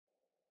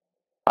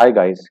Hi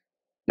guys,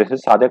 this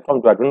is Sadek from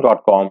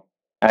Dragon.com,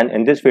 and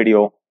in this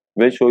video,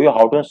 we'll show you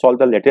how to install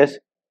the latest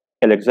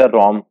Elixir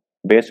ROM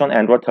based on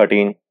Android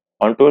 13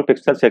 onto your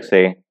Pixel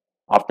 6a.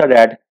 After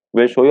that,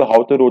 we'll show you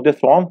how to root this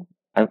ROM,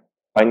 and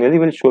finally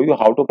we'll show you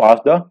how to pass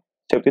the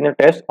SafetyNet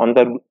test on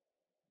the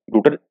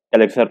rooted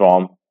Elixir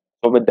ROM.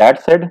 So with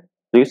that said,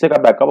 please take a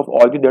backup of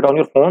all the data on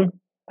your phone,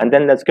 and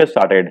then let's get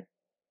started.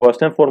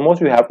 First and foremost,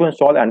 you have to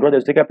install Android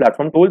SDK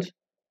platform tools.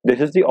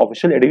 This is the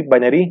official ADB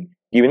binary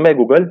given by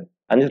Google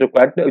and is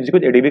required to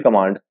execute ADB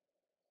command.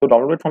 So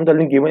download it from the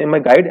link given in my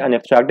guide and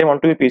extract them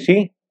onto your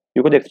PC.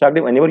 You could extract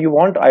them anywhere you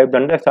want. I have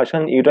done the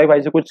extraction in E drive,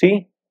 as you could see.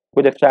 You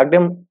could extract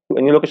them to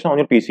any location on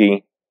your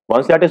PC.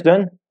 Once that is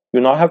done,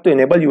 you now have to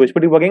enable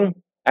USB debugging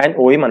and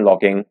OEM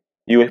unlocking.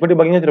 USB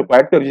debugging is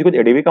required to execute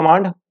ADB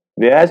command,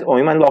 whereas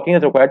OEM unlocking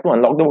is required to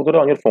unlock the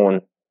bootloader on your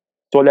phone.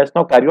 So let's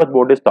now carry out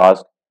both this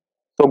task.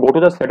 So go to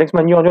the settings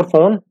menu on your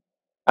phone,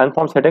 and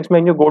from settings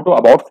menu go to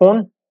about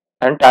phone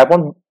and tap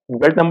on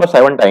build number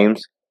 7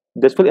 times.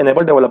 This will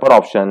enable developer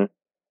option.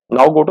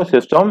 Now go to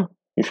system.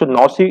 You should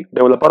now see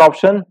developer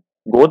option.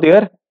 Go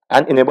there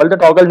and enable the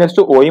toggle next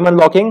to OEM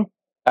unlocking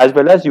as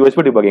well as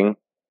USB debugging.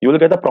 You will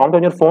get a prompt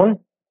on your phone.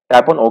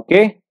 Tap on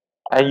OK,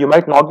 and you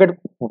might now get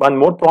one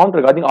more prompt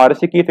regarding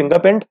RSA key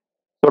fingerprint.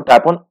 So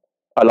tap on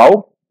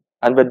allow,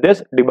 and with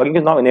this debugging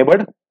is now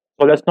enabled.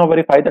 So let's now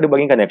verify the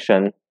debugging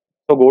connection.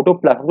 So go to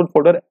platform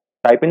folder,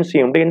 type in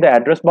CMD in the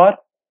address bar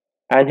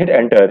and hit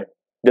enter.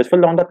 This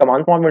will launch the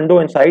command prompt window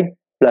inside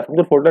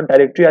platform folder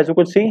directory, as you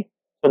could see.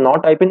 So now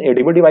type in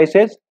ADB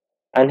devices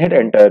and hit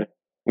enter.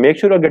 Make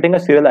sure you're getting a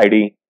serial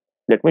ID.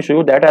 Let me show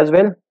you that as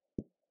well.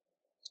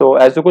 So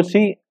as you could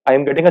see, I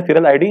am getting a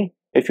serial ID.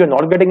 If you're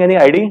not getting any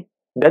ID,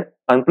 then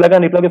unplug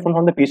and replug your phone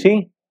from the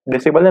PC,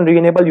 disable and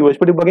re-enable USB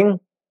debugging,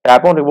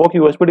 tap on revoke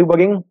USB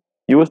debugging,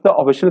 use the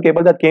official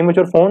cable that came with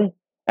your phone,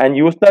 and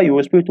use the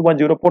USB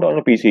 2.0 port on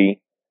your PC.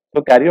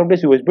 So carry out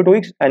this USB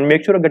tweaks and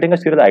make sure you're getting a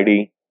serial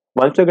ID.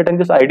 Once you're getting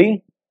this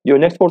ID, your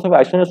next course of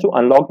action is to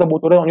unlock the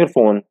bootloader on your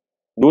phone.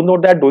 Do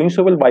note that doing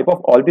so will wipe off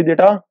all the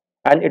data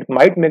and it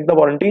might make the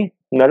warranty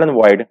null and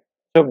void.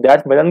 So if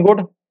that's well and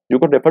good, you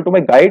could refer to my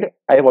guide.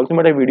 I have also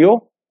made a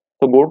video.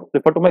 So go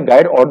refer to my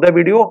guide or the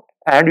video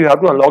and you have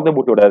to unlock the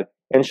bootloader.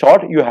 In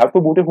short, you have to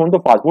boot your phone to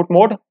fastboot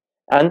mode,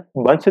 and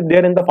once it's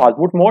there in the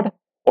fastboot mode,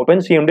 open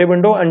CMD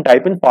window and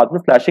type in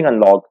fastboot flashing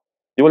unlock.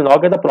 You will now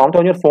get the prompt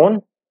on your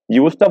phone.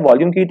 Use the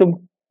volume key to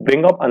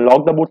bring up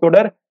unlock the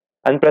bootloader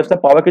and press the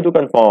power key to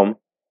confirm.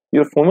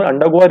 Your phone will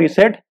undergo a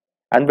reset,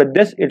 and with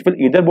this it will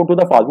either boot to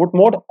the fastboot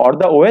mode or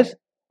the OS,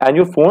 and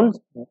your phone's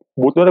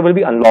bootloader will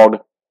be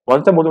unlocked.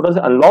 Once the bootloader is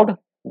unlocked,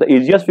 the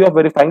easiest way of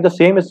verifying the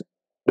same is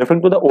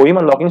referring to the OEM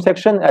unlocking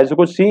section. As you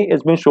could see,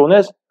 it's been shown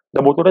as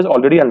the bootloader is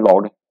already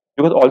unlocked.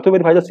 You can also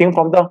verify the same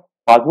from the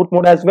fastboot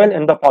mode as well.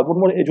 In the fastboot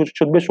mode, it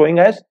should be showing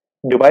as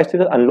device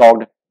is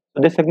unlocked.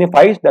 So this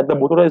signifies that the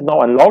bootloader is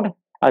now unlocked,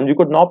 and you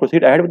could now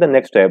proceed ahead with the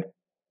next step.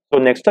 So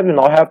next step, you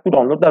now have to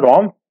download the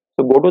ROM.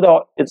 So go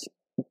to its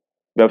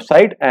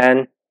website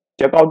and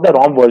check out the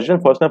ROM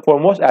version first and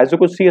foremost. As you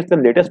could see, it's the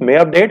latest May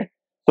update.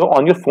 So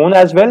on your phone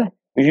as well,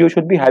 you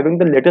should be having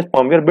the latest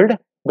firmware build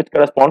which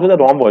corresponds to the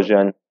ROM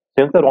version.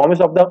 Since the ROM is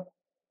of the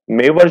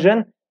May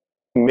version,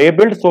 May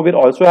build, so we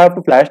also have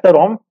to flash the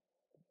ROM.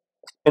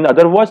 In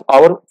other words,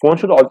 our phone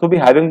should also be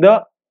having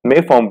the May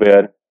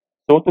firmware.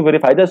 So to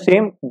verify the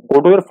same,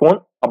 go to your phone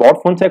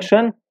about phone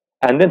section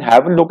and then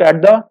have a look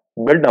at the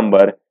build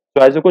number.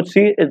 So as you could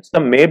see, it's the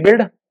May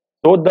build.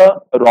 So the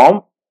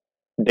ROM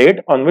date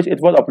on which it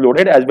was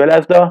uploaded as well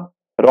as the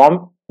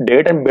ROM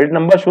date and build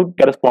number should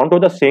correspond to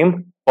the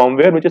same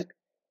firmware which is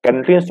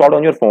currently installed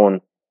on your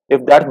phone.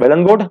 If that's well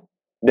and good,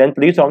 then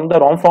please download the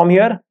ROM from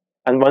here.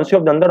 And once you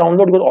have done the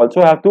download, you will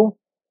also have to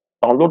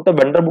download the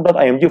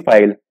vendorboot.img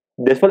file.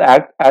 This will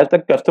act as the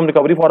custom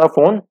recovery for our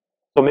phone.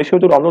 So make sure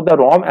to download the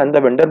ROM and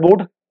the vendor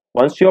boot.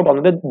 Once you have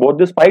downloaded both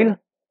this file,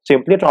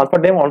 simply transfer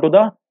them onto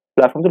the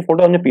platform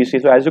folder on your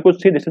PC. So as you could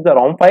see, this is the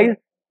ROM file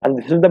and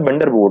this is the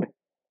vendor boot.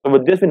 So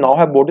with this, we now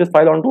have both this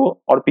file onto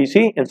our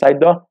PC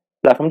inside the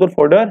platform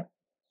folder.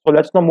 So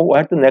let's now move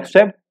ahead to the next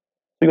step.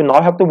 So you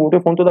now have to boot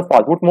your phone to the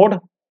fastboot mode.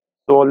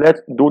 So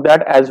let's do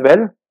that as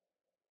well.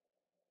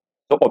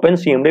 So open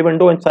CMD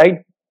window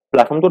inside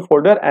platform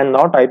folder and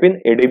now type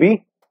in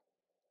ADB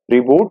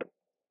reboot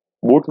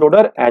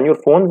bootloader, and your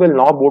phone will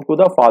now boot to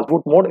the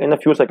fastboot mode in a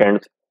few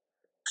seconds.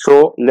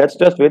 So let's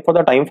just wait for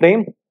the time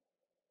frame,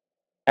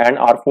 and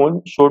our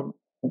phone should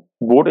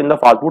boot in the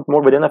fastboot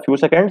mode within a few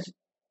seconds.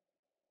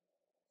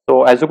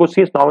 So as you could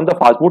see, it's now in the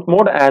fastboot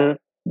mode and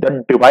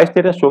the device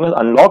state is showing as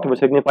unlocked, which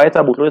signifies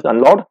our bootloader is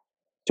unlocked.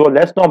 So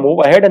let's now move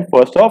ahead, and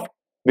first off,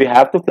 we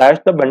have to flash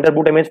the vendor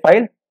boot image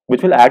file,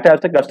 which will act as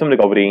the custom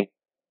recovery.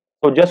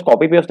 So just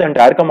copy paste the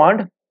entire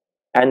command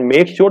and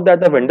make sure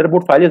that the vendor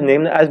boot file is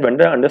named as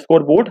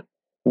vendor_boot.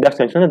 The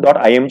extension is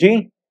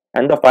 .img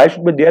and the file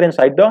should be there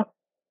inside the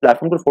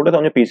platform folder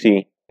on your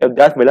PC. If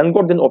that's well and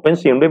good, then open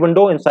CMD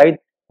window inside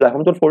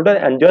platform folder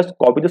and just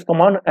copy this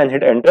command and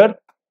hit enter.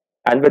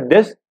 And with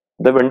this,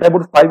 the vendor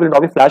boot file will now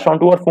be flashed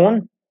onto our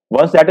phone.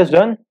 Once that is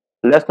done,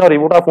 let's now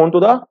reboot our phone to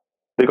the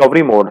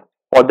recovery mode.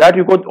 For that,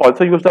 you could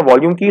also use the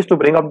volume keys to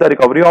bring up the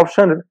recovery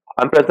option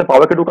and press the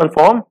power key to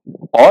confirm,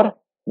 or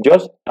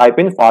just type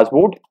in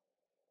fastboot,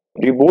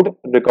 reboot,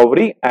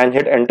 recovery and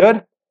hit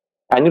enter,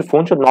 and your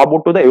phone should now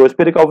boot to the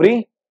AOSP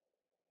recovery.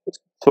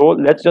 So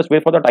let's just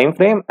wait for the time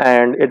frame,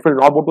 and it will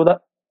now boot to the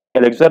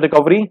Elixir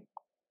recovery,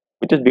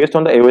 which is based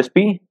on the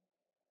AOSP.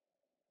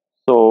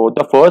 So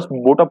the first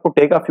boot up could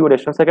take a few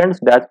additional seconds.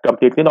 That's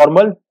completely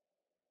normal.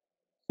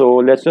 So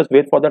let's just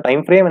wait for the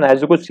time frame, and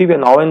as you could see, we are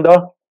now in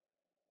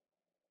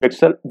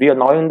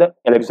the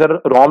Elixir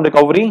ROM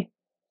recovery.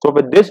 So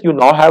with this, you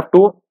now have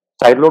to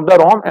sideload the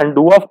ROM and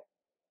do a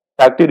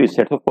factory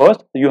reset. So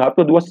first, you have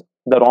to do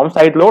the ROM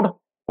sideload.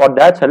 For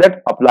that,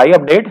 select apply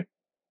update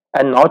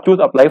and now choose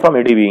apply from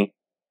ADB.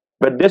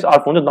 With this,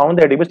 our phone is now in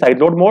the ADB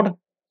sideload mode.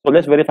 So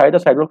let's verify the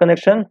sideload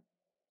connection.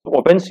 So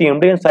open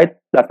CMD inside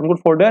platform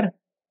group folder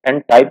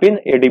and type in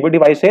ADB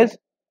devices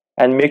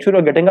and make sure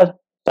you're getting a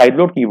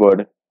sideload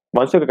keyword.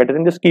 Once you're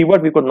getting this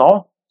keyword, we could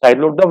now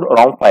sideload the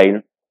ROM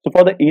file. So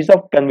for the ease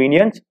of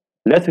convenience,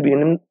 let's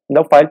rename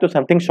the file to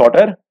something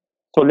shorter.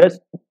 So let's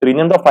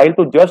rename the file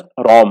to just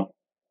ROM.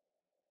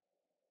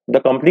 The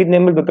complete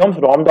name will become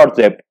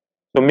rom.zip.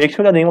 So make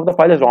sure the name of the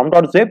file is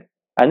rom.zip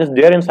and is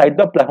there inside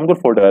the platform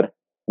group folder.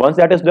 Once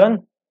that is done,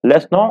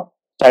 let's now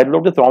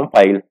sideload this ROM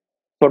file.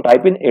 So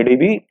type in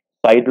ADB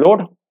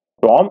sideload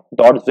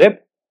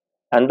rom.zip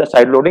and the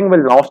sideloading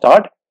will now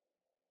start.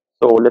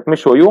 So let me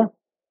show you.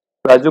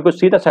 So as you could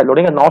see, the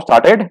sideloading has now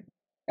started,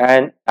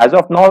 and as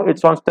of now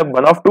it's on step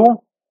 1 of 2.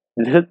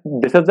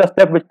 This is the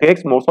step which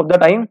takes most of the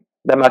time,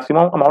 the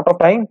maximum amount of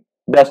time.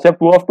 The step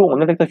 2 of 2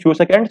 only takes a few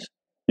seconds.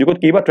 You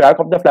could keep a track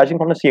of the flashing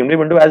from the CMD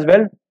window as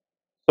well.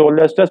 So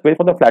let's just wait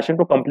for the flashing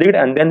to complete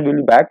and then we'll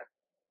be back.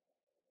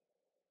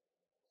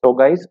 So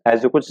guys,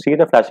 as you could see,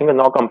 the flashing is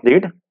now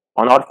complete.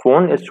 On our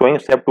phone it's showing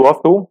step 2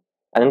 of 2,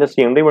 and in the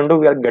CMD window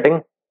we are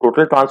getting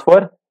total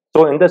transfer.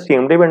 So in the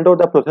CMD window,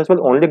 the process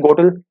will only go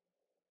till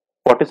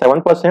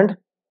 47%.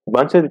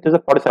 Once it reaches the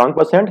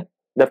 47%,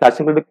 the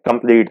flashing will be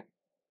complete.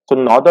 So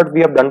now that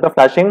we have done the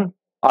flashing,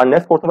 our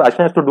next course of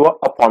action is to do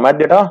a format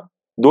data.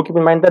 Do keep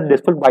in mind that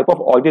this will wipe off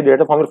all the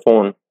data from your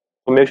phone.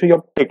 So make sure you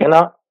have taken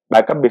a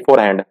backup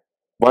beforehand.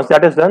 Once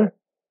that is done,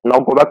 now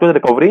go back to the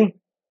recovery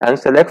and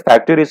select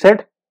factory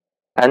reset,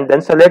 and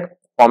then select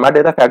format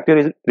data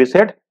factory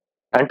reset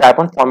and tap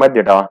on format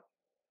data.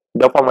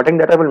 The formatting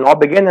data will now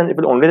begin and it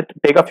will only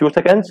take a few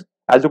seconds.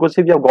 As you can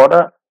see, we have got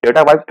a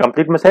data wipe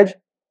complete message.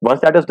 Once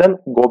that is done,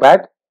 go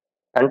back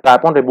and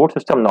tap on reboot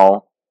system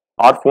now.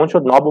 Our phone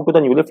should now boot to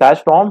the newly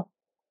flashed ROM,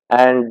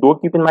 and do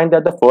keep in mind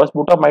that the first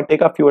boot up might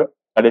take a few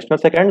additional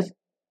seconds.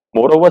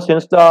 Moreover,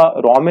 since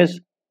the ROM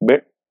is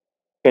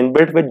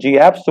inbuilt with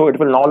GApps, so it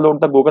will now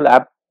load the Google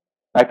app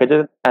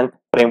packages and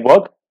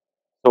framework.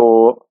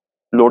 So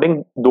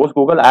loading those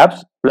Google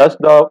apps plus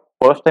the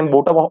first time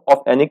boot up of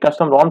any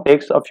custom ROM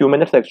takes a few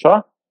minutes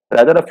extra,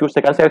 rather a few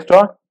seconds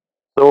extra.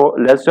 So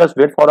let's just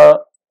wait for a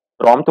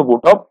ROM to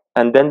boot up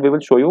and then we will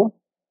show you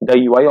the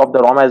UI of the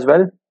ROM as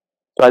well.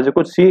 So as you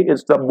could see,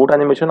 it's the boot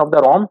animation of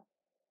the ROM,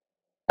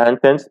 and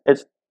since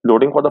it's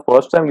loading for the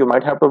first time, you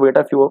might have to wait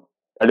a few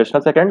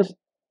additional seconds.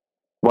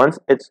 Once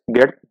it's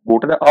get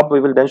booted up, we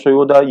will then show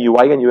you the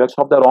UI and UX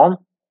of the ROM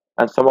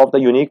and some of the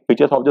unique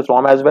features of this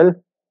ROM as well.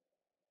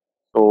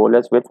 So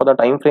let's wait for the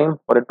time frame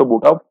for it to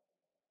boot up,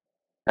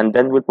 and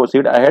then we'll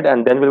proceed ahead,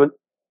 and then we will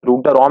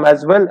root the ROM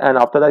as well, and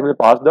after that we'll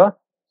pass the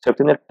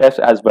SafetyNet test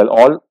as well.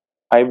 All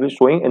I will be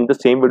showing in the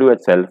same video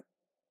itself.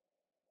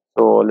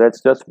 So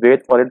let's just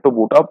wait for it to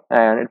boot up,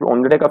 and it will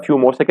only take a few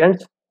more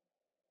seconds,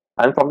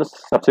 and from the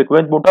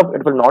subsequent boot up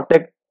it will not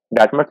take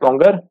that much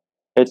longer.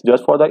 It's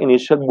just for the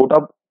initial boot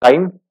up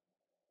time.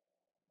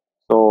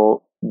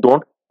 So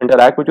don't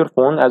interact with your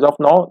phone as of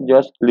now,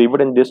 just leave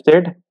it in this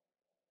state.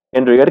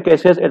 In rare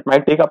cases it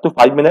might take up to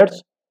 5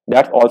 minutes.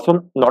 That's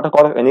also not a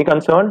cause of any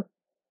concern,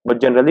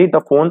 but generally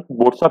the phone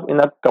boots up in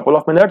a couple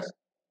of minutes.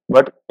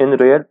 But in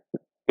rare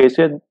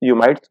cases you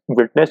might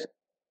witness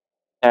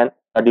an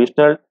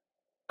additional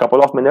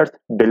couple of minutes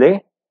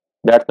delay.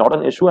 That's not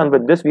an issue, and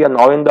with this we are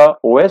now in the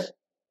OS.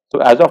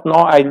 So as of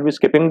now I will be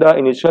skipping the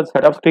initial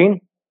setup screen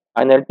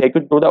and I'll take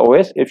you to the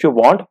OS. If you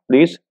want,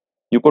 please,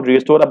 you could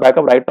restore a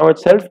backup right now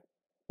itself,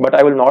 but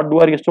I will not do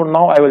a restore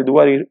now. I will do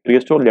a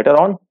restore later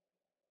on.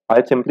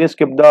 I'll simply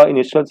skip the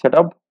initial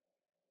setup.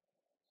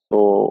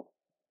 So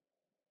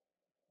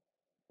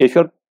if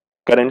you're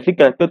currently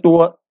connected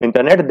to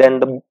internet, then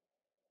the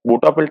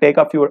boot up will take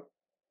a few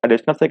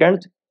additional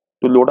seconds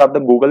to load up the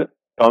Google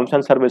terms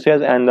and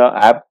services and the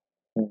app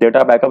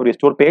data backup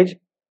restore page.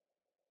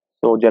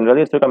 So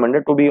generally it's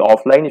recommended to be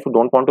offline if you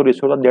don't want to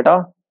restore the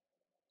data.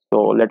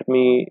 So let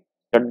me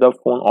set the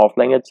phone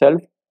offline itself,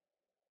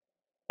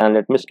 and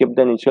let me skip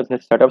the initial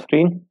setup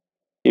screen.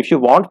 If you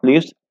want,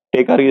 please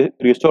take a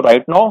restore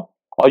right now,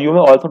 or you may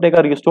also take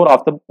a restore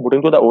after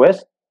booting to the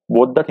OS.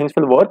 Both the things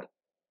will work.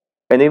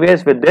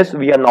 Anyways, with this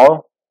we are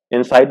now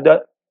inside the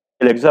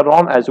Elixir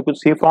ROM, as you could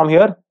see from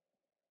here,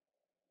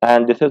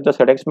 and this is the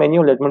settings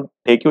menu. Let me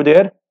take you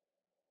there,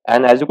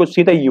 and as you could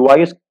see, the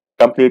UI is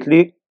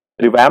completely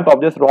revamped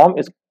of this ROM.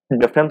 Is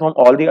different from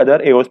all the other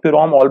AOSP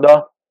ROM. All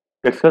the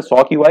Pixel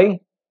Sock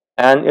UI,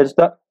 and it's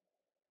the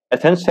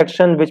Essence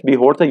section which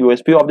beholds the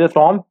USB of this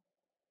ROM.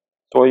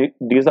 So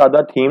these are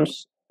the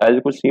themes as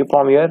you could see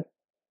from here.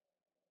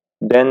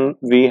 Then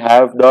we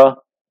have the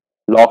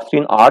lock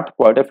screen art,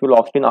 quite a few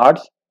lock screen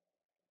arts.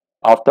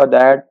 After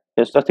that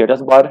is the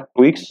status bar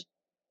tweaks,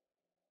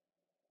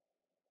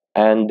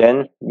 and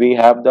then we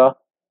have the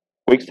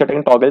quick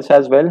setting toggles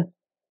as well.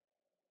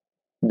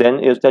 Then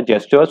is the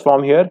gestures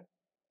from here,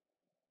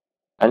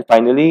 and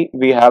finally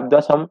we have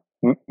the some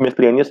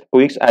miscellaneous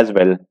tweaks as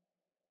well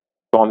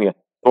from here.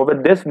 So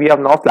with this, we have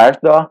now flashed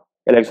the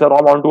Elixir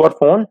ROM onto our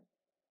phone,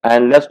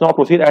 and let's now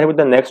proceed ahead with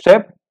the next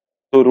step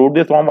to root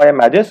this ROM via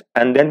Magisk,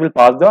 and then we'll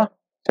pass the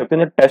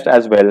SafetyNet test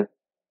as well.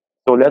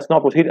 So let's now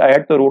proceed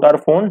ahead to root our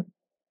phone.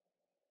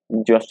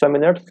 Just a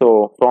minute.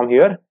 So from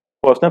here,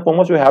 first and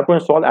foremost, you have to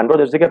install Android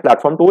SDK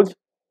platform tools.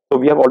 So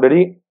we have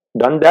already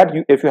done that.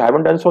 If you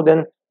haven't done so,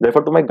 then refer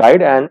to my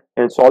guide and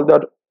install the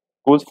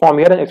tools from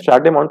here and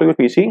extract them onto your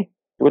PC.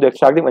 You could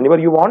extract them anywhere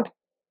you want.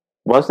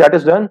 Once that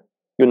is done,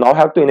 you now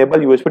have to enable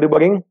USB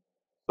debugging.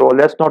 So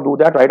let's now do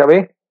that right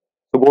away.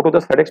 So go to the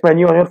settings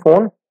menu on your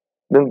phone,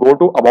 then go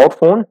to about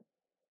phone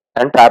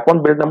and tap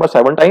on build number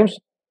 7 times.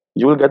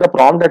 You will get a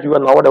prompt that you are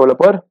now a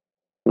developer.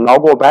 Now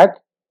go back,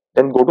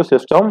 then go to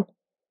system,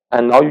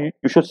 and now you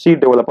should see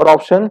developer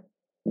option.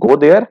 Go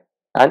there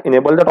and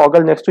enable the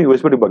toggle next to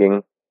USB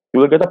debugging.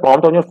 You will get a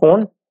prompt on your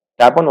phone.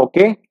 Tap on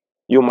OK.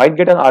 You might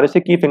get an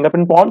RSA key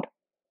fingerprint prompt.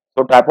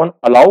 So tap on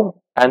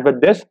allow, and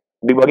with this,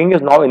 debugging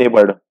is now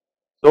enabled.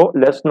 So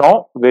let's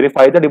now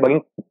verify the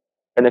debugging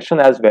connection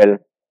as well.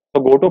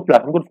 So go to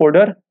platform tool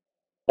folder,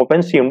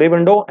 open CMD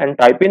window and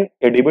type in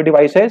ADB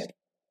devices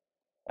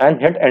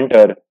and hit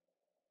enter.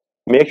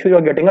 Make sure you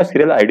are getting a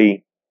serial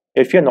ID.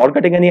 If you are not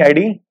getting any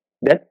ID,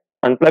 then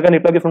unplug and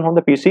replug it from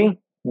the PC,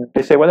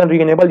 disable and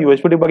re-enable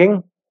USB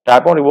debugging,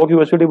 tap on revoke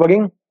USB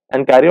debugging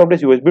and carry out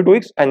this USB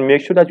tweaks and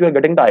make sure that you are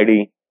getting the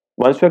ID.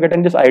 Once you are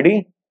getting this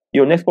ID,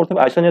 your next course of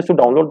action is to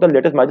download the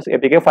latest Magisk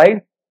APK file.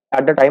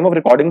 At the time of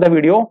recording the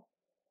video,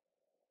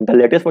 the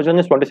latest version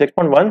is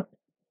 26.1.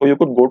 So you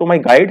could go to my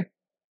guide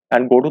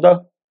and go to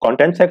the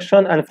content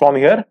section, and from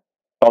here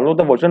download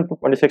the version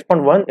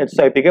 26.1. It's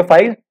the APK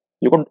file.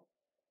 You could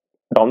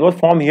download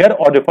from here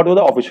or refer to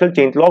the official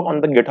changelog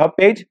on the GitHub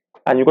page,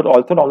 and you could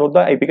also download the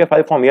APK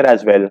file from here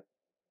as well.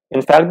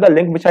 In fact, the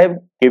link which I have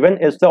given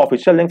is the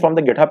official link from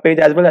the GitHub page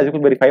as well, as you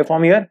could verify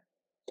from here.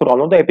 So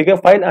download the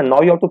APK file, and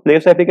now you have to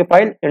place the APK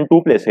file in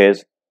 2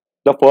 places.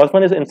 The first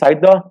one is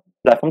inside the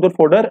platform tool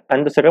folder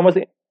and the second one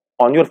is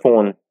on your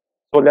phone.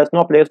 So let's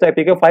now place the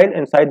APK file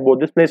inside both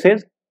these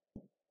places.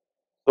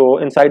 So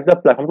inside the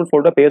platform tool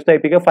folder, paste the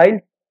APK file.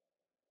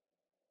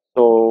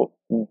 So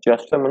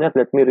just a minute,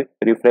 let me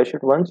refresh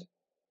it once.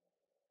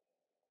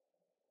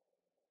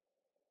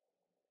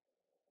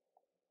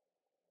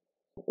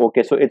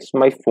 Okay, so it's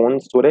my phone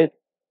storage.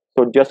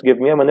 So just give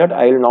me a minute.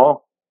 I'll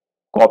now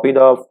copy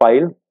the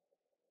file,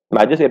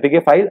 Magisk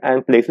APK file,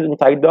 and place it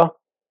inside the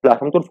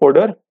platform tool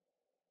folder.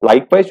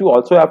 Likewise, you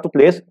also have to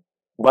place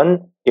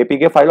one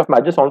APK file of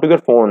Magisk onto your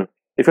phone.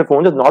 If your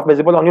phone is not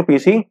visible on your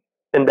PC,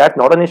 then that's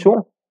not an issue.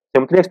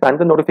 Simply expand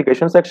the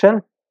notification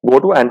section, go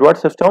to Android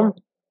system,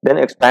 then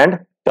expand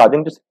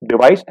charging this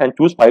device and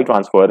choose file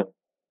transfer.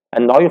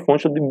 And now your phone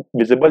should be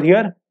visible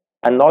here.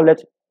 And now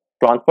let's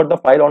transfer the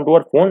file onto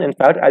our phone. In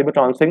fact, I'll be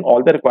transferring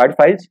all the required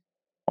files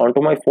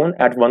onto my phone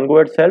at one go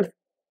itself.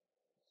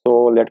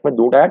 So let me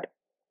do that.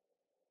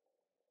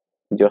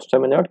 Just a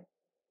minute.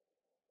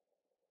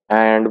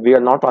 And we are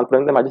now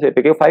transferring the Magisk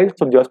APK file.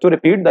 So just to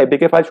repeat, the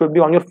APK file should be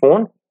on your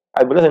phone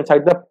as well as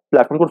inside the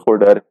platform tool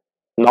folder.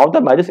 Now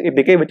the Magisk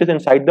APK which is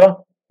inside the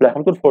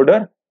platform tool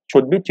folder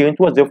should be changed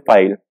to a zip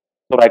file.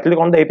 So right click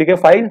on the APK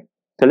file,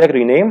 select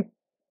rename,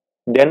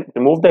 then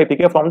remove the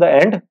APK from the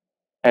end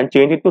and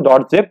change it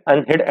to .zip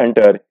and hit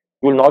enter.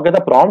 You will now get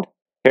a prompt,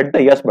 hit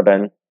the yes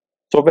button.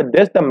 So with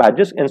this, the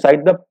Magisk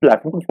inside the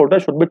platform tool folder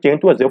should be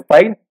changed to a zip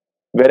file,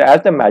 whereas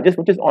the Magisk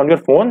which is on your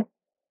phone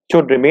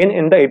should remain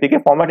in the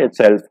APK format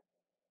itself.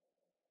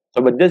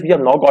 So with this, we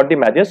have now got the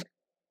Magisk,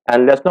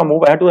 and let's now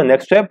move ahead to the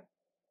next step.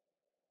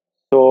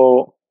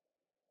 So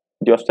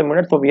just a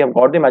minute. So we have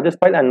got the Magisk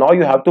file, and now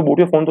you have to boot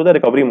your phone to the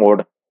recovery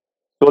mode.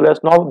 So let's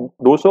now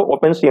do so.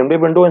 Open CMD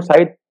window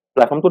inside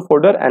platform tool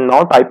folder and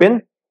now type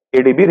in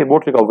ADB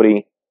reboot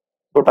recovery.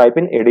 So type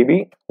in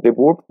ADB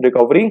reboot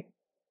recovery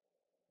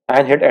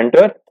and hit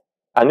enter,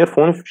 and your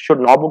phone should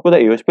now boot to the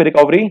USB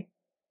recovery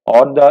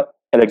or the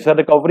Elixir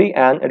recovery,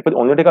 and it will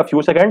only take a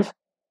few seconds.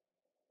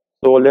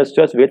 So let's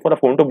just wait for the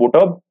phone to boot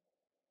up.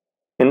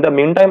 In the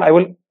meantime, I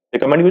will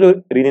recommend you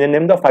to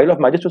rename the file of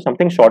Magisk to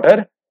something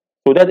shorter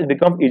so that it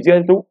becomes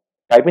easier to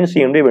type in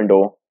CMD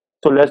window.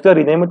 So let's just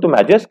rename it to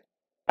Magisk,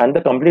 and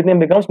the complete name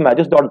becomes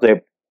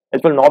magisk.zip.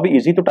 It will now be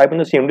easy to type in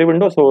the CMD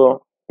window,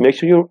 so make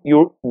sure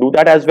you do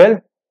that as well.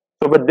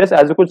 So with this,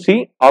 as you could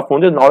see, our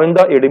phone is now in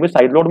the ADB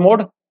sideload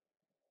mode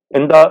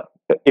in the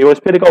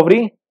AOSP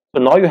recovery.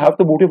 So now you have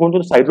to boot your phone to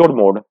the sideload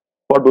mode.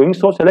 For doing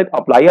so, select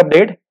apply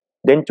update,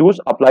 then choose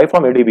apply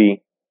from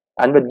ADB.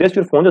 And with this,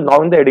 your phone is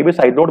now in the ADB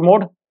sideload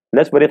mode.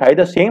 Let's verify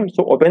the same.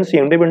 So open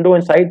CMD window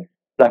inside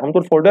platform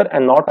tool folder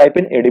and now type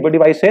in ADB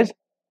devices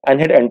and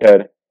hit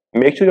enter.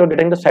 Make sure you're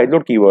getting the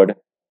sideload keyword.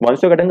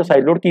 Once you're getting the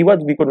sideload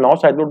keyword, we could now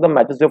sideload the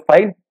Magisk zip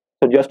file.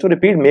 So just to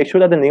repeat, make sure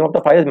that the name of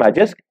the file is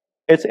Magisk.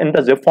 It's in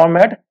the zip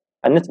format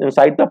and it's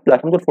inside the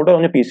platform tool folder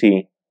on your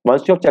PC.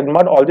 Once you have checked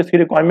out all these three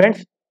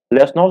requirements,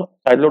 let's now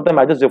sideload the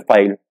Magisk zip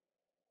file.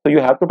 So you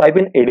have to type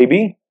in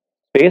ADB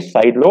space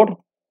sideload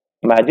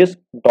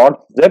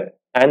magisk.zip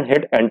and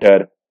hit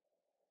enter.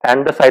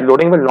 And the side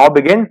loading will now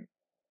begin.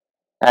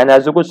 And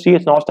as you could see,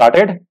 it's now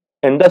started.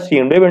 In the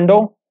CMD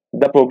window,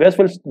 the progress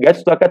will get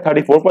stuck at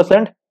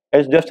 34%.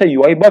 It's just a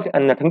UI bug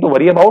and nothing to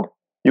worry about.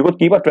 You could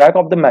keep a track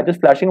of the Magisk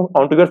flashing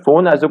onto your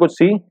phone. As you could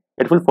see,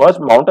 it will first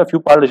mount a few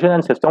partition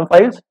and system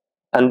files,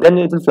 and then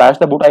it will flash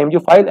the boot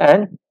IMG file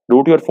and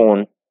root your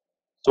phone.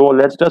 So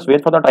let's just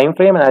wait for the time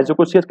frame. And as you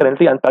could see, it's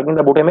currently unpacking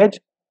the boot image,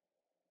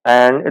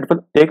 and it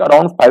will take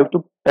around 5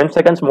 to 10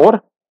 seconds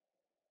more.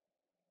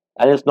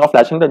 And it's now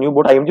flashing the new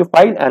boot IMG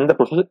file and the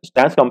process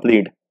stands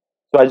complete.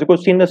 So as you could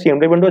see in the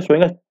CMD window, it's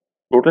showing us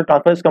total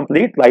transfer is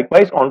complete.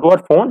 Likewise, onto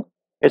our phone,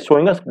 it's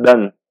showing us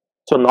done.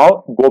 So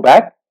now go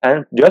back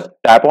and just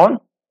tap on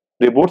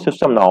reboot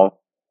system now.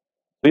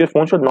 So your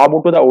phone should now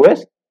boot to the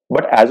OS.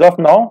 But as of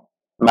now,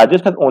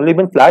 Magisk has only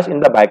been flashed in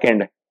the back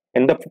end.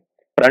 In the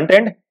front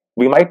end,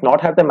 we might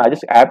not have the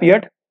Magisk app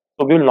yet.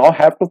 So we will now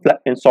have to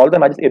install the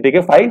Magisk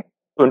APK file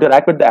to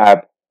interact with the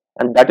app.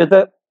 And that is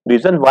the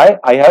reason why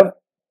I have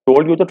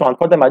told you to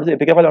transfer the Magisk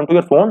APK file onto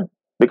your phone,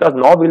 because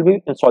now we'll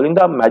be installing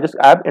the Magisk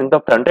app in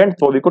the front end,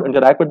 so we could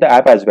interact with the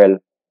app as well.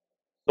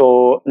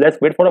 So let's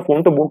wait for the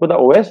phone to boot to the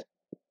OS,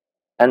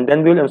 and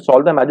then we'll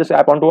install the Magisk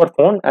app onto our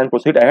phone and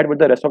proceed ahead with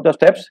the rest of the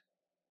steps.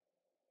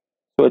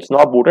 So it's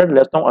now booted.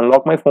 Let's now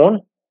unlock my phone.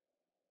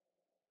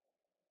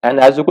 And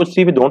as you could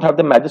see, we don't have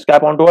the Magisk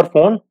app onto our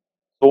phone.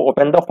 So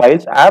open the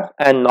Files app,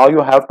 and now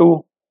you have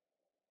to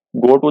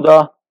go to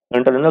the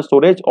internal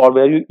storage or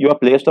where you have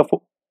placed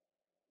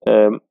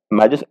the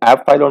Magisk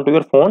app file onto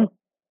your phone.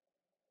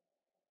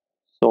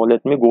 So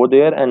let me go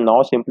there, and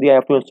now simply I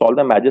have to install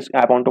the Magisk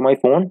app onto my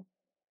phone.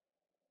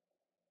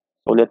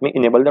 So let me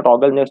enable the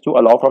toggle next to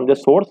allow from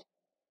this source.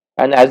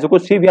 And as you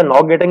could see, we are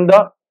now getting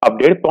the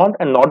update prompt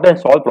and not the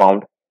install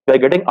prompt. We are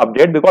getting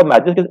update because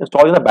Magisk is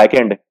installed in the back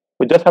end.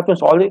 We just have to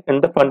install it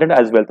in the front end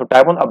as well. So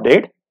tap on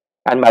update,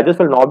 and Magisk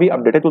will now be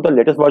updated to the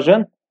latest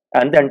version,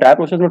 and the entire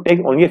process will take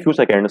only a few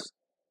seconds.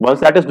 Once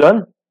that is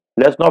done,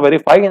 let's now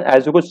verify. And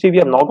as you could see, we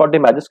have now got the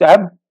Magisk app.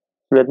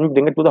 So let me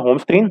bring it to the home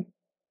screen.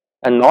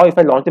 And now if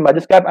I launch the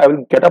Magisk app, I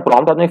will get a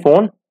prompt on my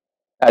phone.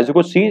 As you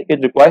could see, it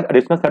requires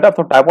additional setup.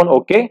 So tap on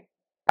OK.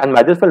 And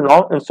Magisk will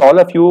now install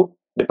a few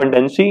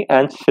dependency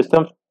and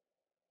system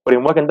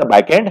framework in the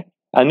backend.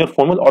 And your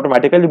phone will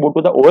automatically boot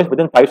to the OS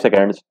within 5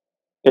 seconds.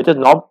 It is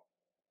now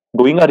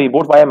doing a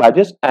reboot via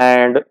Magisk,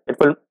 and it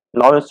will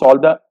now install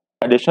the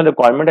additional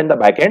requirement in the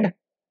backend.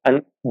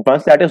 And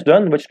once that is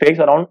done, which takes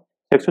around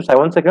 6 to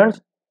 7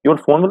 seconds, your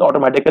phone will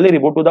automatically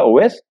reboot to the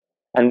OS,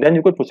 and then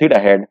you could proceed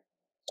ahead.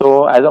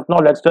 So as of now,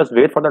 let's just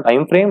wait for the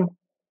time frame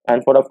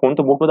and for the phone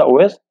to boot to the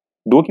OS.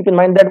 Do keep in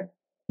mind that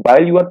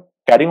while you are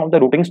carrying out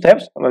the rooting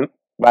steps,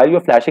 while you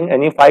are flashing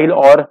any file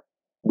or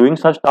doing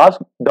such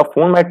tasks, the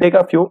phone might take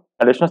a few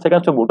additional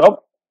seconds to boot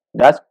up.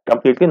 That's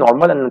completely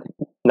normal and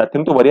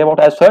nothing to worry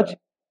about as such.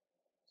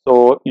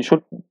 So you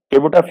should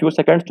give it a few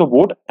seconds to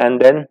boot,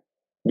 and then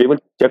we will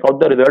check out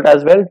the result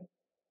as well.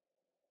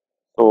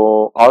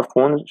 So our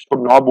phone should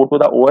now boot to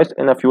the OS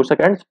in a few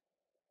seconds.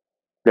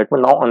 Let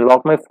me now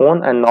unlock my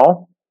phone, and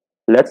now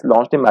let's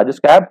launch the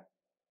Magisk app.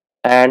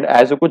 And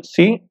as you could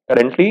see,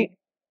 currently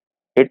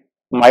it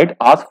might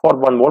ask for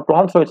one more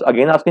prompt. So it's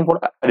again asking for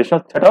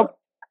additional setup,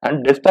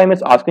 and this time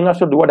it's asking us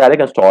to do a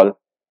direct install.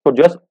 So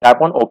just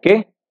tap on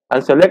OK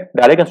and select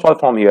direct install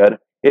from here.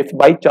 If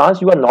by chance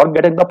you are not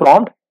getting the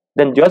prompt,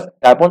 then just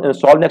tap on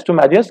install next to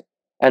Magisk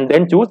and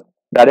then choose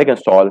direct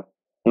install.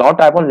 Now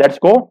tap on let's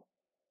go,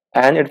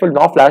 and it will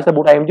now flash the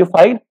boot IMG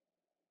file.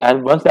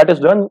 And once that is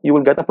done, you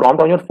will get a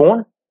prompt on your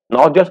phone.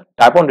 Now just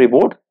tap on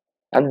reboot,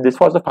 and this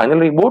was the final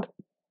reboot.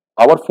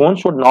 Our phone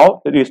should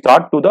now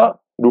restart to the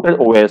rooted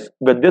OS.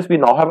 With this, we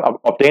now have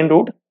obtained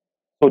root.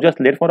 So just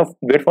wait for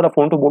the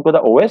phone to boot to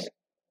the OS,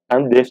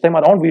 and this time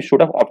around we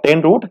should have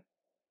obtained root.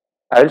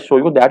 I'll show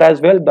you that as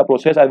well, the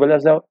process, as well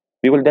as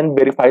we will then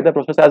verify the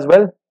process as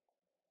well.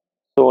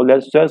 So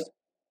let's just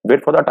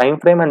wait for the time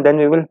frame, and then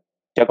we will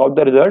check out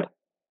the result.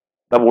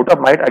 The boot up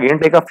might again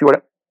take a few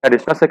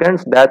additional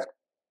seconds. That's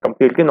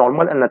completely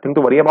normal and nothing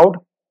to worry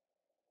about.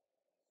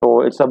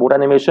 So it's a boot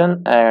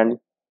animation, and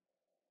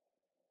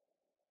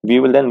we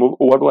will then move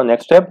over to a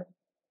next step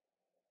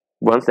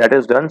once that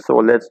is done. So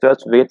let's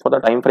just wait for the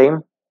time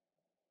frame.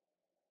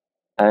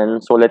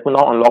 And so let me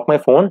now unlock my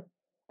phone,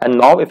 and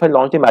now if I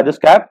launch the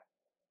Magisk app,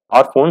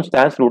 our phone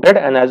stands rooted.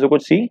 And as you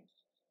could see,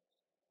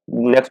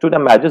 next to the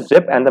Magisk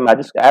zip and the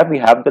Magisk app, we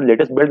have the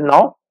latest build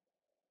now.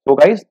 So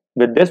guys,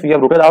 with this we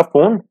have rooted our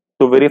phone.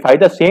 To verify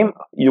the same,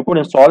 you could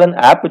install an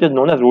app which is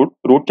known as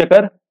root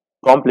checker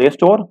from Play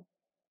Store.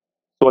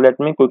 So let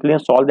me quickly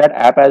install that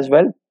app as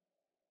well,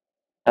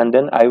 and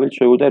then I will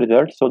show you the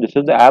results. So this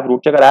is the app,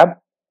 root checker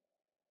app.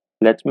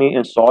 Let me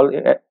install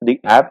the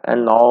app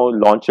and now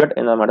launch it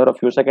in a matter of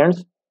few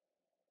seconds.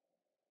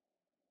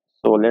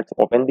 So let's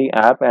open the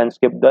app and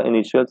skip the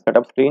initial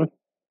setup screen.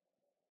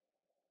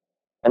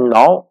 And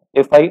now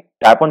if I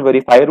tap on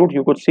verify root,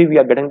 you could see we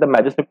are getting the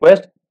Magisk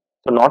request.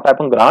 So now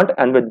tap on grant,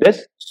 and with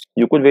this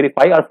you could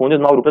verify our phone is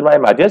now rooted by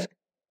Magisk.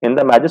 In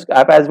the Magisk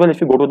app as well, if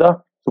you go to the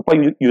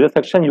super user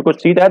section, you could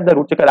see that the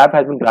root checker app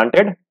has been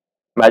granted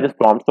Magisk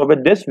ROM. So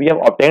with this we have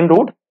obtained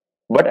root,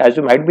 but as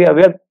you might be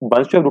aware,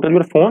 once you have rooted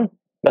your phone,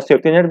 the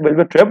safety net will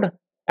be tripped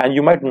and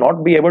you might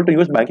not be able to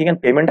use banking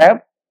and payment app.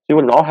 So you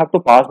will now have to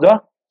pass the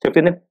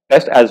SafetyNet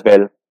test as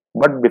well.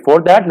 But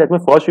before that, let me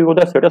first show you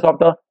the status of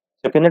the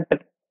SafetyNet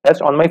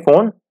test on my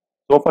phone.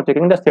 So for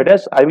checking the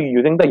status, I will be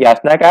using the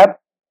Yasnak app.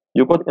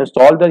 You could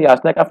install the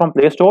Yasnak app from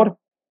Play Store.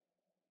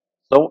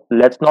 So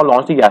let's now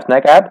launch the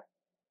Yasnak app,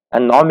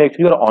 and now make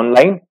sure you're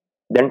online.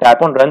 Then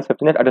tap on run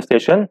SafetyNet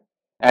attestation.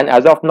 And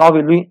as of now,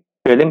 we'll be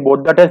failing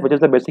both the tests, which is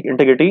the basic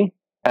integrity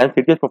and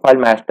CTS profile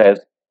match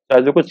test. So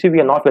as you could see,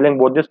 we are not failing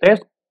both these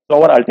tests.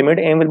 So our ultimate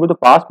aim will be to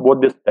pass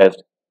both these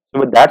tests.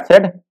 So with that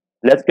said,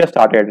 let's get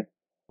started.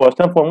 First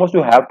and foremost,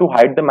 you have to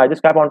hide the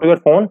Magisk app onto your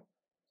phone.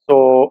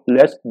 So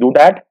let's do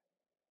that.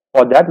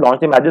 For that,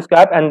 launch the Magisk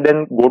app and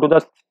then go to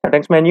the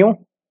settings menu.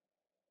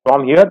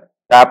 From here,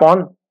 tap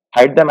on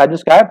hide the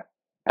Magisk app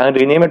and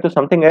rename it to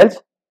something else.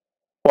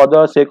 For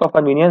the sake of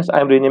convenience, I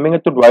am renaming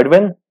it to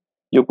Droidwin.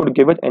 You could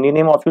give it any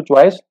name of your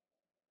choice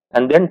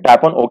and then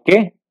tap on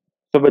OK.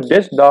 So with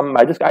this, the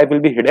Magisk app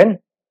will be hidden.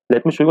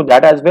 Let me show you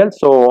that as well.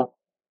 So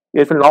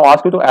it will now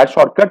ask you to add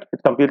shortcut.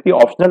 It's completely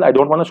optional. I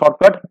don't want a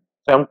shortcut,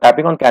 so I'm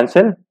tapping on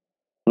cancel.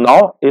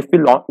 Now if we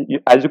launch,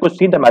 as you could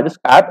see, the Magisk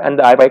app and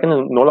the app icon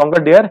is no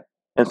longer there.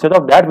 Instead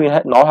of that, we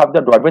now have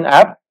the Droidwin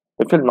app,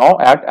 which will now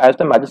act as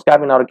the Magisk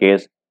app in our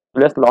case.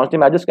 So let's launch the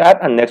Magisk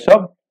app, and next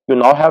up you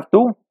now have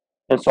to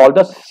install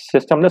the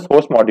systemless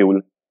host module.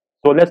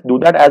 So let's do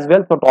that as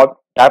well. So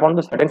tap on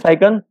the settings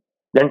icon,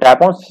 then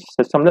tap on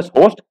systemless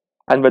host,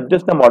 and with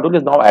this the module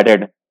is now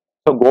added.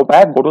 So go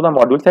back, go to the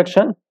module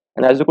section,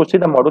 and as you could see,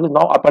 the module is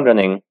now up and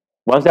running.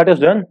 Once that is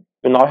done,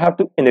 you now have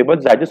to enable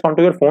Magisk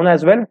onto your phone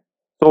as well.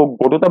 So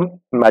go to the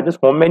Magisk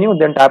home menu,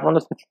 then tap on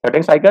the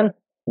settings icon.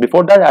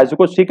 Before that, as you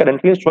could see,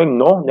 currently it's showing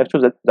no next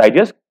to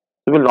Magisk.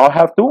 So we'll now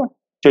have to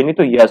change it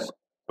to yes.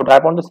 So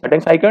tap on the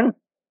settings icon,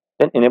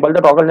 then enable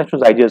the toggle next to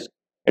Magisk.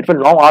 It will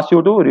now ask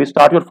you to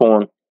restart your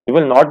phone. You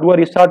will not do a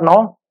restart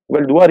now. You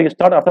will do a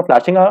restart after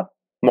flashing a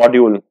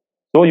module.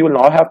 So you will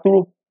now have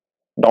to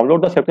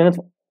download the SafetyNet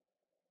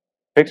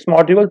fixed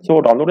module.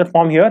 So download it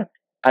from here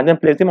and then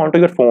place them onto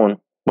your phone.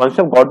 Once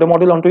you have got the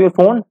module onto your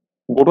phone,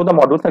 go to the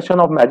module section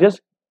of Magisk,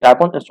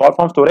 tap on install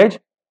from storage,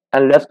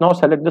 and let's now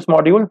select this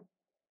module.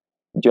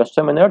 Just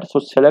a minute. So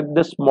select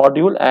this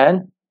module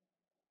and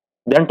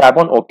then tap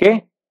on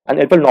OK, and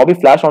it will now be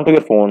flashed onto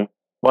your phone.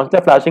 Once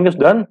the flashing is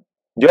done,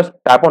 just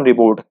tap on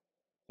reboot.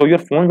 So your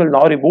phone will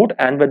now reboot,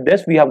 and with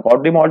this we have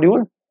got the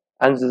module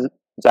and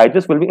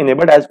Magisk will be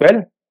enabled as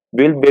well.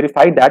 We'll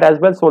verify that as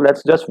well. So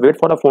let's just wait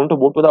for the phone to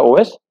boot to the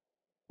OS,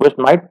 which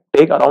might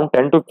take around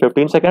 10 to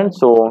 15 seconds.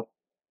 So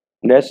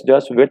let's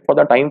just wait for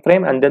the time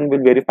frame and then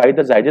we'll verify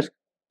the Magisk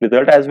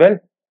result as well.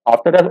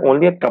 After that,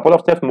 only a couple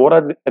of steps more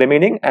are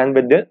remaining, and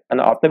with this,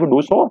 and after we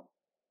do so,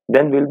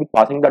 then we'll be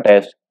passing the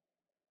test.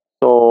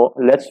 So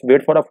let's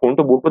wait for the phone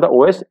to boot to the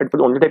OS. It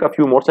will only take a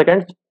few more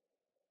seconds.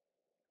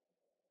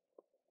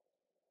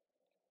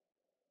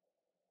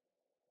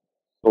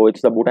 So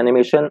it's the boot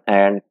animation,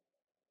 and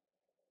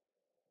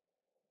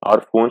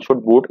our phone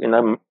should boot in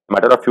a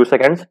matter of few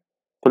seconds.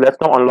 So let's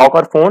now unlock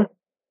our phone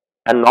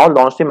and now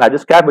launch the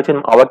Magisk app, which in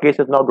our case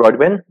is now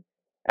Droidwin.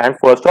 And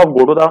first off,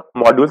 go to the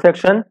module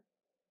section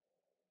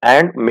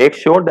and make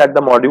sure that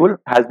the module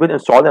has been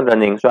installed and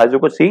running. So as you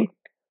could see,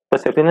 the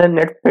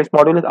SafetyNet Test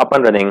module is up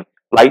and running.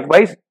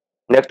 Likewise,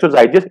 next to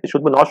Magisk, it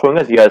should be now showing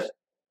us yes.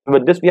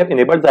 With this, we have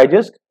enabled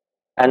Magisk,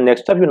 and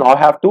next up, you now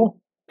have to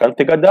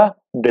configure the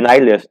deny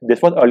list.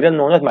 This was earlier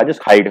known as Magisk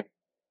hide.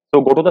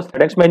 So go to the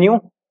settings menu.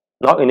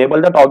 Now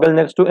enable the toggle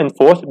next to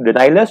enforce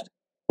deny list.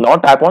 Now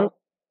tap on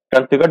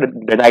configure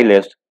deny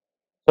list.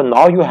 So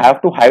now you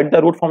have to hide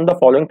the root from the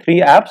following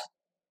 3 apps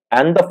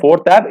and the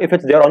 4th app if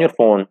it's there on your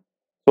phone.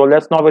 So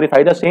let's now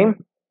verify the same.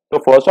 So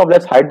first off,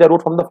 let's hide the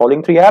root from the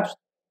following 3 apps.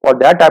 For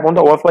that, tap on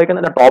the overflow icon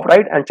at the top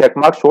right and check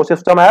mark show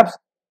system apps.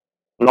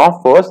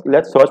 Now first,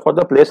 let's search for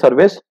the play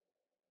service.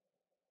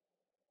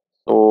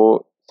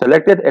 So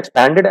select it,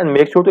 expand it, and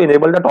make sure to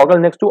enable the toggle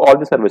next to all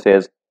the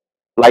services.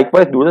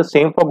 Likewise, do the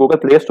same for Google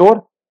Play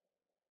Store.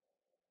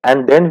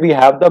 And then we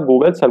have the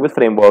Google Service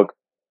Framework.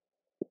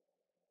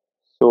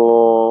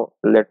 So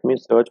let me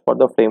search for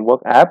the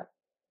framework app.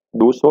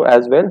 Do so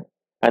as well.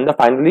 And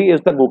finally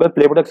is the Google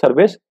Play Protect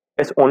service.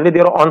 It's only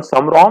there on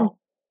some ROM.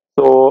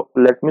 So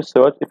let me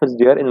search if it's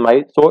there in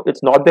my. So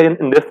it's not there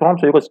in this ROM.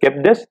 So you could skip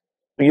this.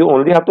 So you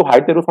only have to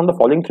hide the root from the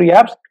following 3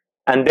 apps,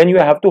 and then you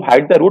have to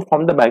hide the root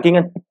from the banking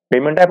and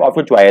payment app of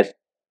your choice.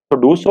 So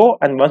do so,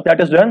 and once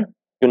that is done,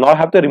 you now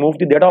have to remove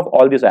the data of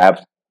all these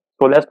apps.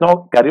 So let's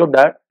now carry out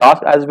that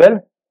task as well.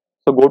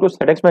 So go to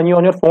settings menu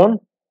on your phone.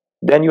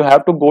 Then you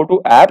have to go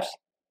to apps,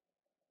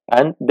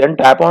 and then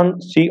tap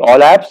on see all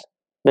apps,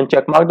 then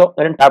check mark the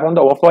and tap on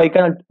the overflow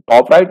icon at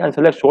top right and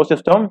select show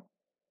system.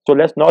 So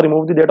let's now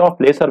remove the data of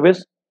Play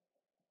service.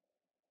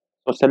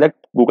 So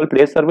select Google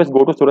Play service,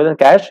 go to storage and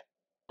cache,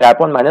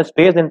 tap on manage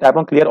space, then tap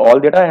on clear all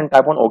data and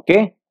tap on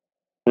OK.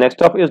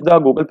 Next up is the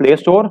Google Play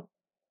Store.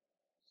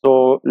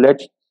 So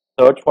let's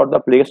search for the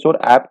Play Store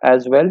app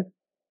as well.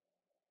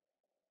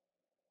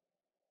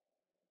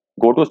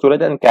 Go to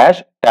storage and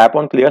cache, tap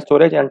on clear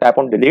storage and tap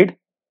on delete.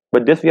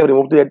 With this we have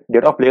removed the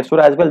data of Play Store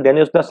as well. Then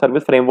is the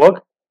service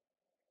framework.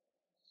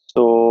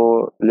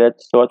 So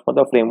let's search for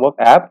the framework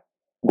app.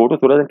 Go to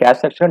storage and cache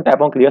section,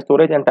 tap on clear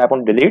storage and tap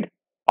on delete.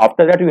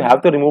 After that, you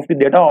have to remove the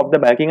data of the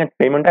banking and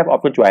payment app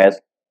of your choice.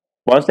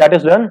 Once that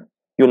is done,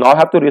 you now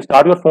have to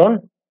restart your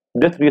phone.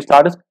 This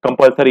restart is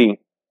compulsory.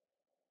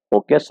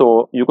 Okay,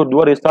 so you could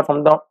do a restart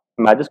from the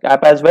Magisk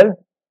app as well.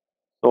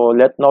 So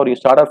let's now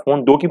restart our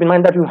phone. Do keep in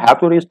mind that you have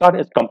to restart,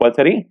 it's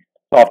compulsory.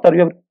 So after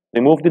you have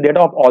removed the data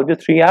of all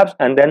these three apps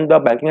and then the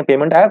banking and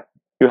payment app,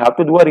 you have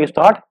to do a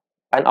restart.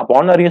 And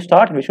upon a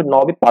restart, we should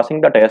now be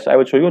passing the test. I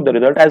will show you the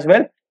result as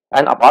well.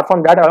 And apart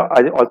from that,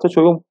 I will also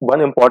show you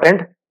one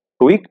important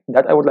tweak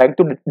that I would like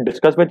to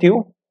discuss with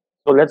you.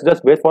 So let's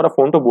just wait for the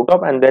phone to boot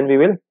up and then we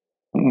will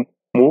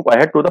move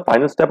ahead to the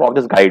final step of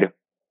this guide.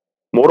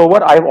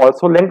 Moreover, I have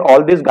also linked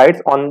all these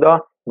guides on the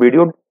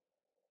video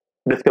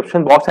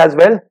description box as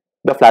well.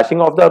 The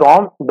flashing of the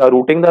ROM, the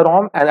rooting the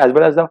ROM, and as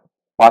well as the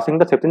passing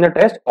the SafetyNet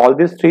test. All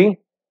these three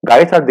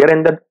guides are there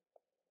in the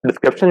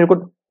description. You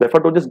could refer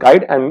to this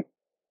guide and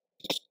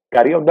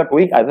carry out the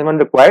tweak as and when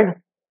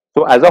required.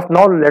 So as of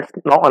now, let's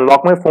now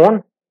unlock my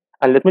phone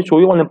and let me show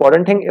you one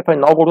important thing. If I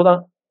now go to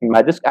the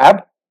Magisk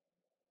app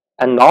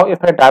and now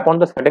if I tap on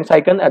the settings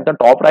icon at the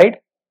top right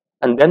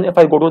and then if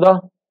I go to the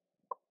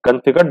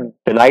configure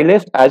deny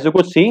list, as you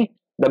could see,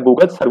 the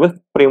Google service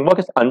framework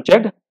is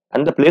unchecked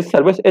and the Play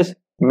service is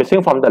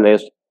missing from the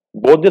list.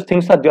 Both these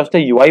things are just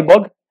a UI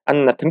bug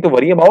and nothing to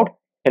worry about.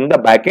 In the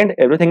backend,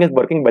 everything is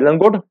working well and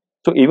good.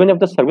 So even if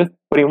the service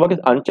framework is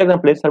unchecked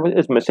and Play service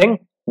is missing,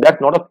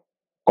 that's not a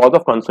cause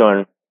of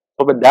concern.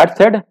 So with that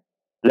said,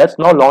 let's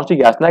now launch the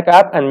Yasnak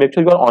app and make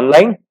sure you are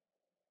online.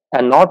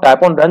 And now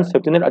tap on run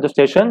SafetyNet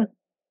attestation.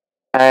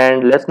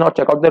 And let's now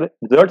check out the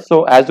results.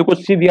 So as you could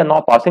see, we are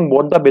now passing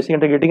both the basic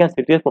integrity and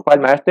security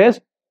profile match test.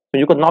 So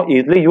you could now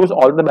easily use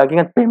all the banking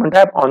and payment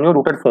app on your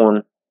rooted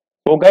phone.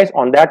 So guys,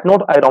 on that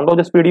note, I round off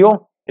this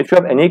video. If you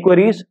have any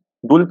queries,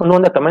 do let me know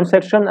in the comment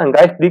section. And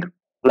guys, please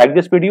like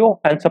this video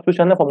and subscribe to the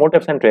channel for more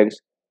tips and tricks.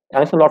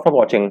 Thanks a lot for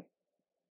watching.